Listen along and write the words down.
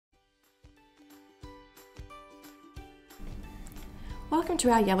Welcome to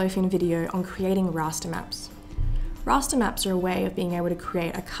our Yellowfin video on creating raster maps. Raster maps are a way of being able to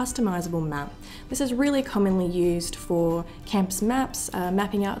create a customizable map. This is really commonly used for campus maps,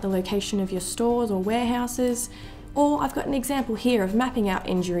 mapping out the location of your stores or warehouses, or I've got an example here of mapping out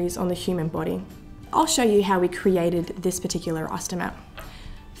injuries on the human body. I'll show you how we created this particular raster map.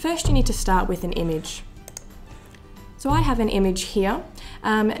 First, you need to start with an image. So I have an image here.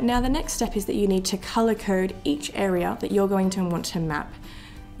 Now the next step is that you need to color code each area that you're going to want to map.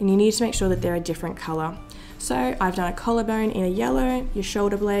 And you need to make sure that they're a different color. So I've done a collarbone in a yellow, your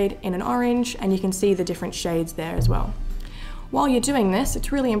shoulder blade in an orange, and you can see the different shades there as well. While you're doing this,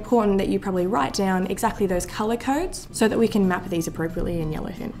 it's really important that you probably write down exactly those color codes so that we can map these appropriately in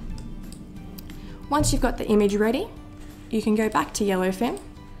Yellowfin. Once you've got the image ready, you can go back to Yellowfin.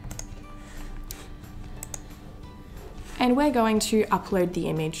 And we're going to upload the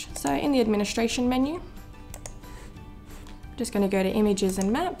image. So in the administration menu, I'm just going to go to images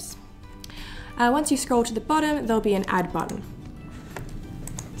and maps. Once you scroll to the bottom, there'll be an add button.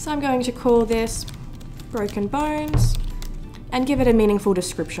 So I'm going to call this Broken Bones and give it a meaningful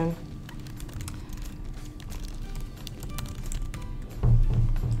description.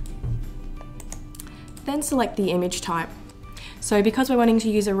 Then select the image type. So because we're wanting to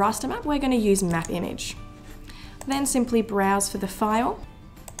use a raster map, we're going to use map image. Then simply browse for the file,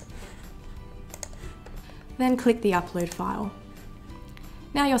 then click the upload file.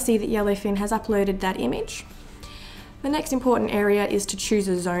 Now you'll see that Yellowfin has uploaded that image. The next important area is to choose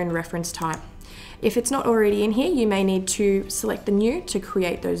a zone reference type. If it's not already in here, you may need to select the new to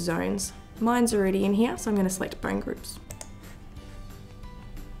create those zones. Mine's already in here, so I'm going to select bone groups.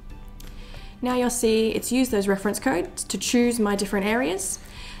 Now you'll see it's used those reference codes to choose my different areas.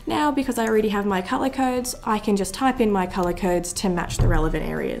 Now, because I already have my color codes, I can just type in my color codes to match the relevant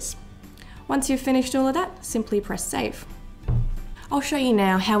areas. Once you've finished all of that, simply press save. I'll show you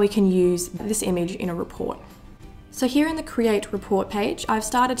now how we can use this image in a report. So here in the Create Report page, I've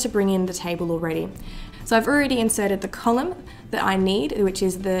started to bring in the table already. So I've already inserted the column that I need, which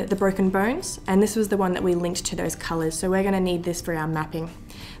is the broken bones, and this was the one that we linked to those colors, so we're going to need this for our mapping.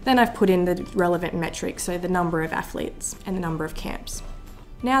 Then I've put in the relevant metrics, so the number of athletes and the number of camps.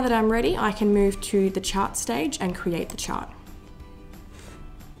 Now that I'm ready, I can move to the chart stage and create the chart.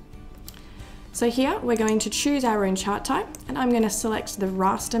 So here we're going to choose our own chart type, and I'm going to select the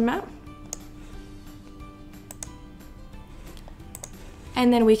raster map.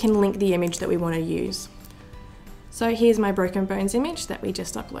 And then we can link the image that we want to use. So here's my Broken Bones image that we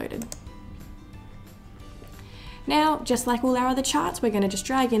just uploaded. Now, just like all our other charts, we're going to just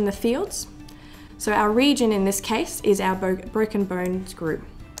drag in the fields. So our region in this case is our Broken Bones group.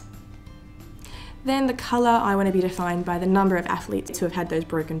 Then the color I want to be defined by the number of athletes who have had those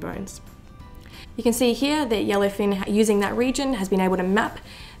broken bones. You can see here that Yellowfin, using that region, has been able to map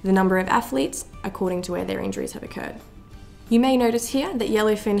the number of athletes according to where their injuries have occurred. You may notice here that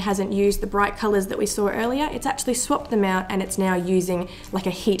Yellowfin hasn't used the bright colors that we saw earlier. It's actually swapped them out and it's now using like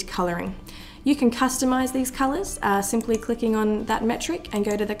a heat coloring. You can customize these colors simply clicking on that metric and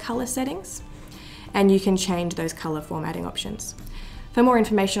go to the color settings, and you can change those color formatting options. For more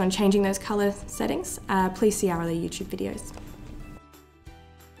information on changing those color settings, please see our other YouTube videos.